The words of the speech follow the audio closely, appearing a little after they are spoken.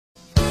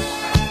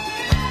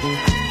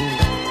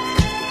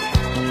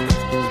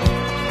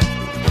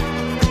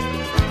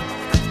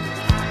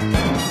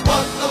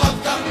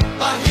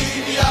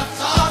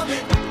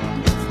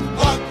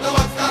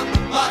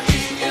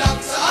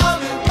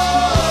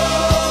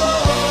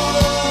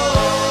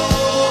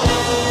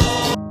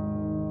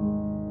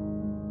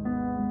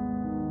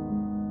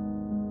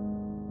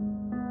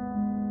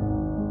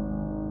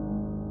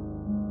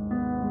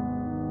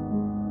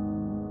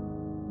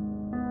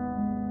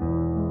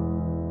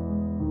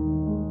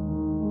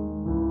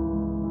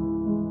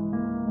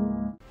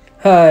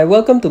Hi,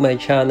 welcome to my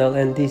channel,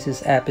 and this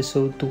is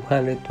episode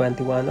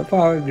 221 of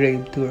our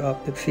Gravetour of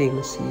the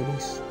Famous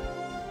series.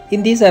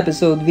 In this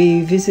episode,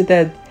 we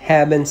visited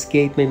Heaven's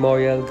Gate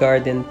Memorial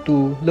Garden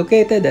 2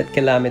 located at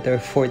kilometer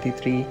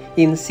 43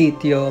 in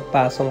Sitio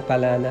Pasong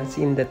Palanas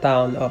in the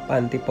town of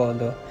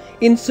Antipolo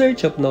in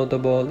search of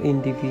notable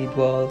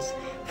individuals,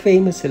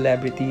 famous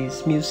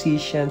celebrities,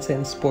 musicians,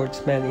 and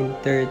sportsmen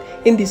interred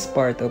in this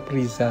part of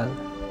Rizal.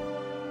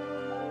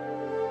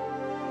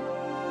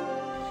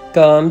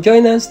 Come,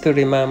 join us to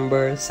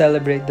remember,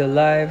 celebrate the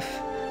life,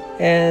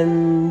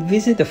 and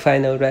visit the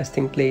final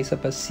resting place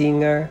of a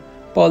singer,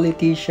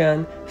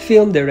 politician,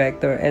 film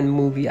director, and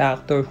movie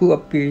actor who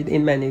appeared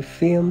in many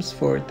films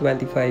for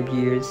 25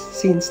 years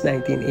since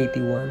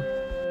 1981.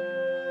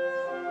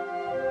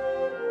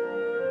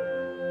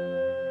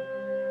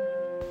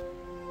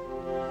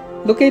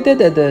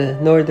 Located at the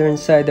northern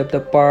side of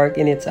the park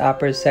in its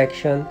upper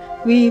section,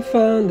 we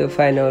found the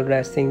final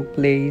resting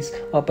place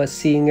of a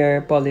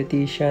singer,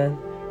 politician,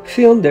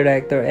 film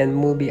director, and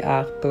movie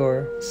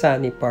actor,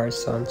 Sonny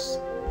Parsons.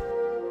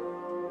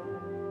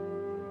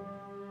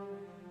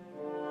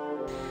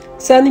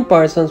 Sonny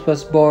Parsons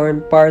was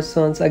born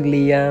Parsons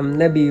Agliam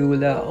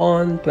Nabiula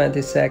on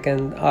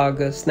 22nd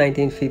August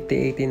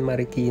 1958 in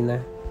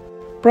Marikina.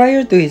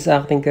 Prior to his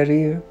acting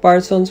career,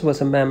 Parsons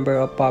was a member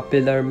of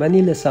popular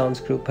Manila Sounds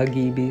group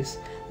Hagibis,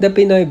 the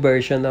Pinoy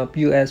version of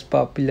US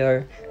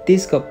popular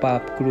disco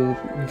pop group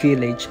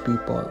Village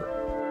People.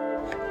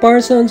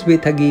 Parsons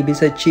with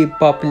Hagibis achieved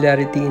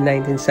popularity in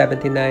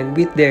 1979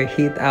 with their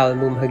hit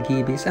album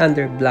Hagibis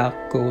under Black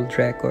Gold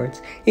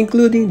Records,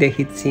 including the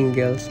hit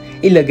singles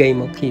Ilagay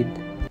Mo Kid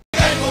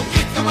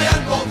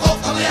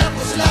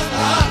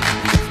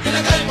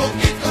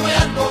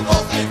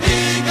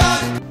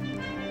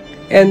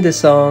and the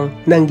song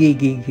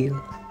Nanggigigil.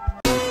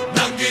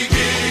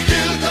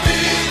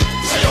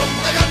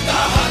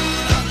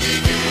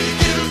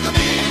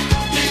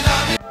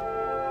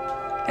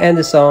 And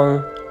the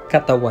song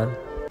Katawan.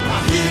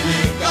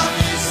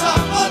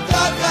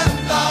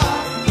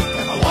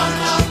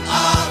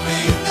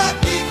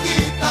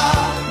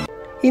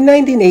 In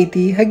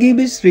 1980,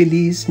 Hagibis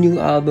released new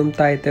album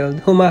titled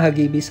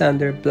Humahagibis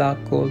under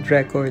Black Gold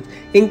Records,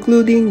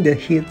 including the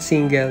hit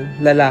single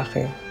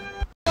Lalaki.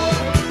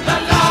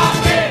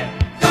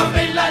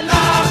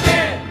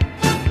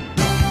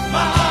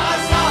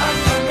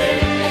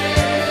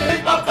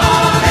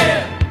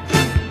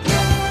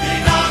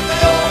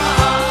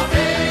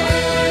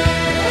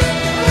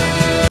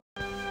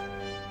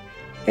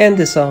 And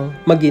the song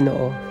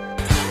Maginoo.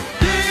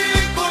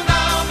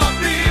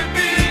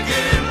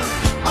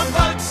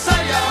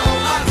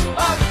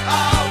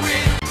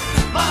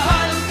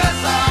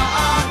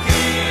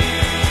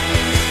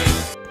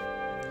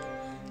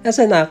 As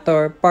an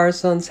actor,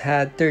 Parsons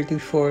had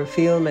 34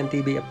 film and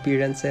TV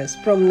appearances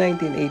from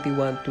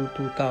 1981 to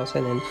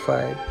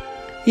 2005.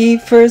 He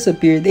first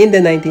appeared in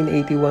the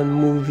 1981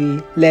 movie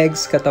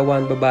Legs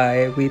Katawan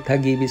Babae with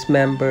Hagibis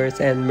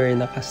members and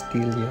Myrna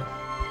Castillo.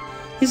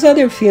 His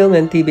other film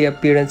and TV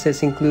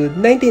appearances include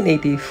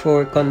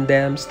 1984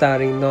 Condemned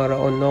starring Nora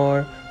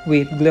Honor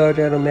with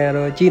Gloria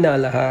Romero, Gina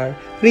Alahar,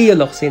 Rio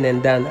Locsin,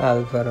 and Dan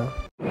Alvaro.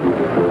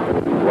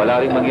 Wala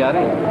rin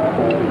mangyari.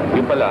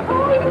 Yung pala,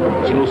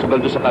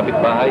 sinusugal doon sa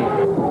kapitbahay.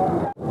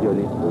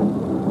 Yoli,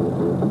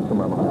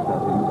 sumama ka sa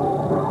atin.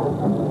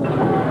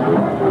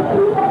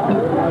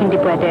 Hindi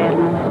pwede,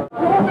 Erno.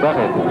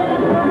 Bakit?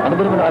 Ano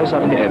ba naman ayos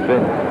sa akin ni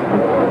Efen?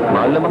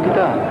 Mahal naman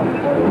kita.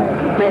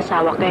 May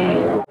asawa ka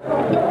eh.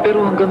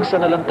 Pero hanggang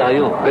saan na lang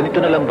tayo? Ganito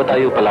na lang ba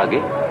tayo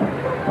palagi?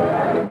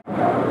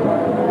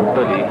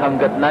 Toli,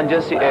 hanggat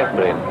nandyan si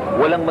Efren,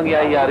 walang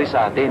mangyayari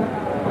sa atin.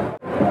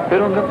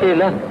 Pero hanggang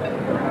kailan?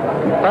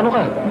 Paano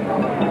ka?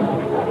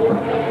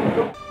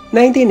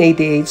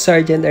 1988,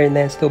 Sergeant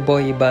Ernesto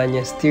Boy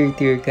Ibanez Tir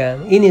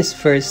Gang in his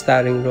first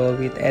starring role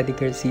with Eddie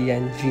Garcia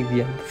and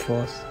Vivian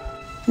Foss.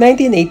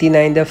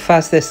 1989, The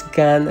Fastest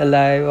Gun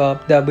Alive of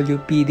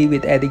WPD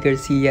with Eddie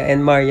Garcia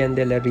and Marian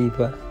De La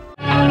Riva.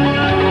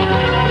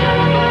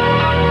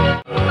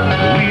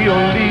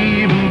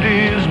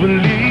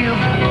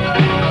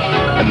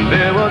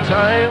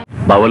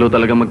 Bawal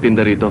talagang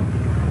magtinda rito.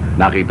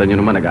 Nakita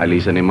nyo naman,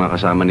 nag-aalisan yung mga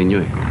kasama ninyo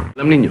eh.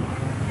 Alam ninyo,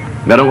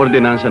 merong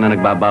ordinansa na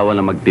nagbabawal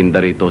na magtinda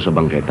rito sa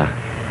bangketa.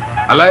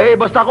 Alay,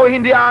 basta ko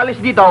hindi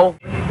aalis dito.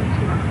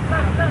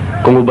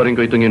 Kung ubarin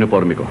ko itong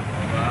uniforme ko,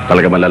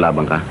 talaga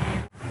malalaban ka?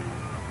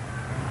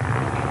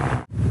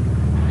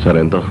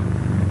 Sarento,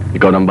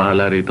 ikaw nang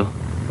bahala rito.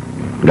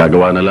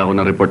 Gagawa na lang ako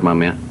ng report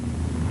mamaya.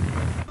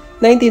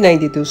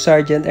 1992,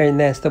 Sergeant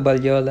Ernesto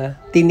Loyola,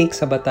 tinik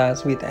sa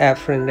batas with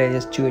Efren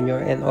Reyes Jr.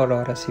 and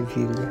Aurora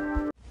Sevilla.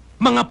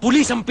 Mga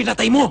pulis ang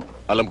pinatay mo!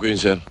 Alam ko yun,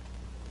 sir.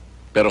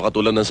 Pero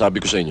katulad ng sabi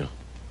ko sa inyo,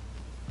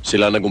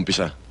 sila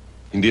nag-umpisa.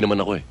 Hindi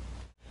naman ako eh.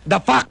 The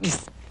fact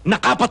is,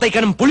 nakapatay ka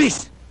ng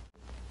pulis!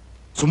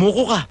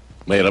 Sumuko ka!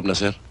 Mahirap na,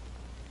 sir.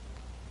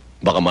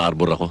 Baka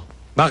maarbor ako.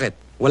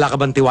 Bakit? Wala ka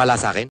bang tiwala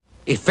sa akin?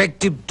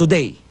 Effective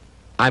today,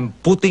 I'm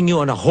putting you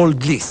on a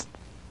hold list.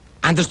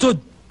 Understood?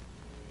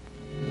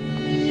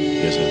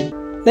 Yes, sir.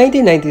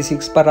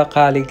 1996,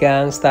 Paracali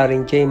Gang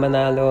starring Jay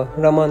Manalo,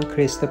 Ramon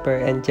Christopher,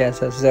 and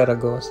Jessa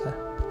Zaragoza.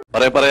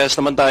 Pare-parehas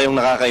naman tayong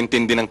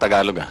nakakaintindi ng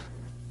Tagalog, ah.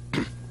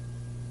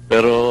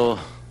 Pero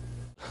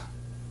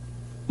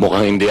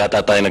mukhang hindi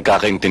ata tayo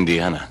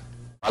nagkakaintindihan, ah.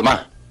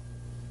 Alma,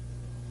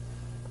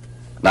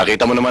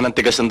 nakita mo naman ang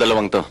tigas ng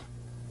dalawang to.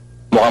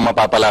 Mukhang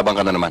mapapalabang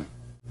ka na naman.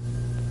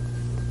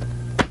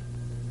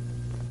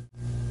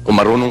 Kung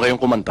marunong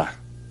kayong kumanta,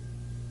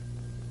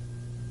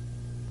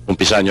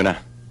 umpisahan nyo na.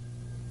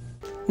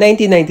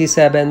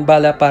 1997,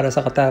 Bala para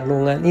sa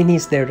Katarungan in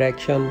his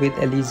direction with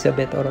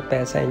Elizabeth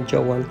Oropesa and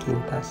Joan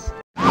Quintas.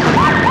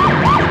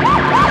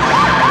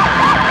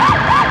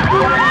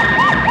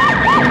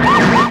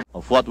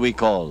 Of what we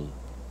call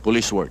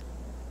police work.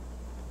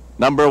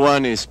 Number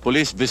 1 is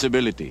police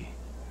visibility.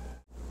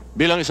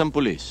 Bilang isang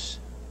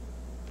pulis,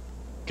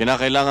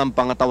 kinakailangan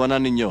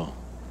pangatawanan ninyo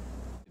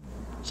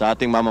sa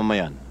ating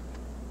mamamayan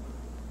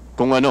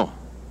kung ano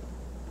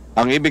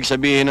ang ibig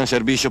sabihin ng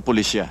serbisyo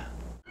pulisya.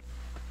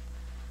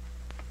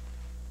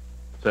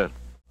 Sir.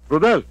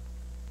 Rodel!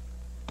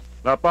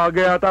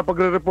 Napaga yata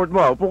pagre-report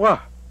mo. Upo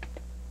ka.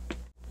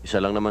 Isa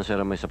lang naman, sir,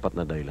 ang may sapat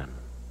na dahilan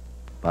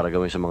para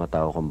gawin sa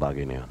mga tao kung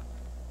bagay na yun.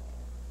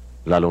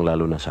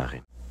 Lalong-lalo na sa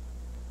akin.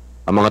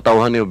 Ang mga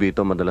tauhan ni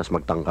Obito madalas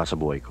magtangka sa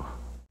buhay ko.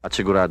 At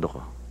sigurado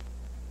ko,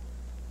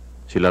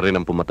 sila rin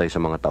ang pumatay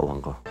sa mga tauhan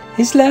ko.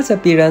 His last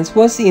appearance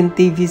was in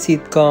TV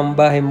sitcom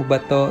Bahay Mo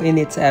Ba To in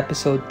its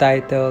episode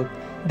titled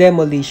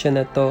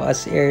Demolition na To,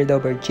 as aired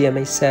over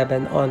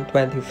GMA7 on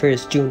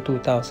 21st June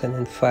 2005,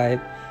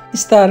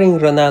 starring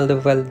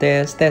Ronaldo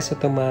Valdez, Tessa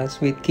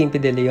Tomas with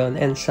Kimpi De Leon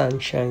and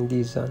Sunshine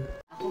Dizon.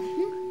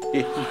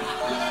 Nay,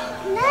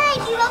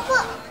 di ba po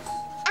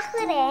ako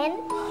rin?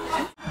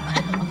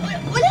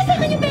 Wala sa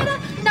akin yung pera.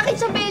 Nakit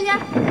Isabella.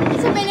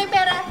 Isabella yung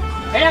pera.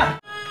 Kaya,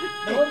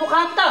 namumukha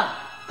kita.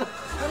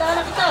 Wala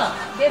na kita.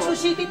 Quezon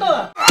City to.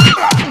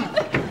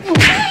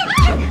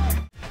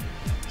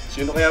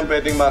 Sino kaya ang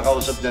pwedeng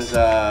makausap dyan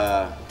sa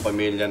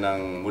pamilya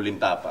ng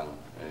Mulintapang?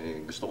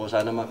 Gusto ko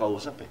sana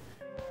makausap eh.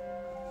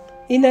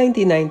 In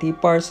 1990,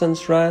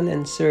 Parsons ran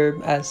and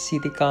served as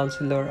City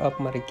Councilor of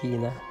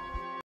Marikina.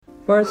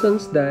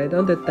 Parsons died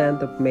on the 10th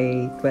of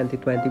May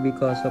 2020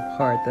 because of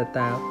heart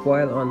attack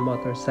while on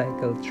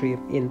motorcycle trip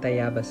in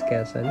Tayabas,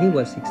 Quezon. He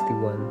was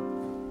 61.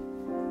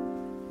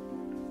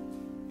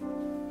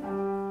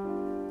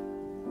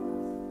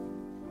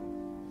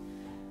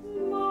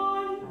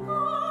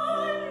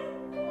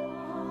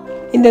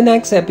 In the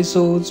next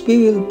episodes,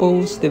 we will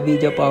post the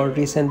video of our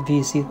recent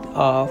visit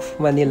of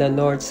Manila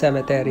North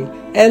Cemetery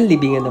and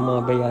libingan ng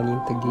mga bayani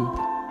ng Taguig.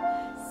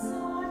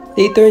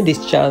 Later in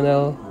this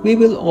channel, we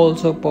will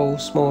also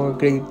post more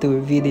Gravetour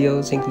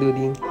videos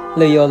including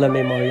Loyola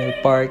Memorial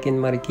Park in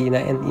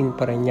Marikina and in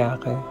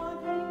Parañaque.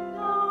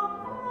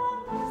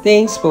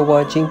 Thanks for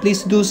watching.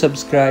 Please do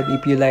subscribe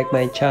if you like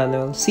my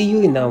channel. See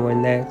you in our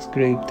next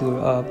Gravetour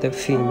of the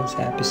famous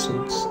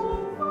episodes.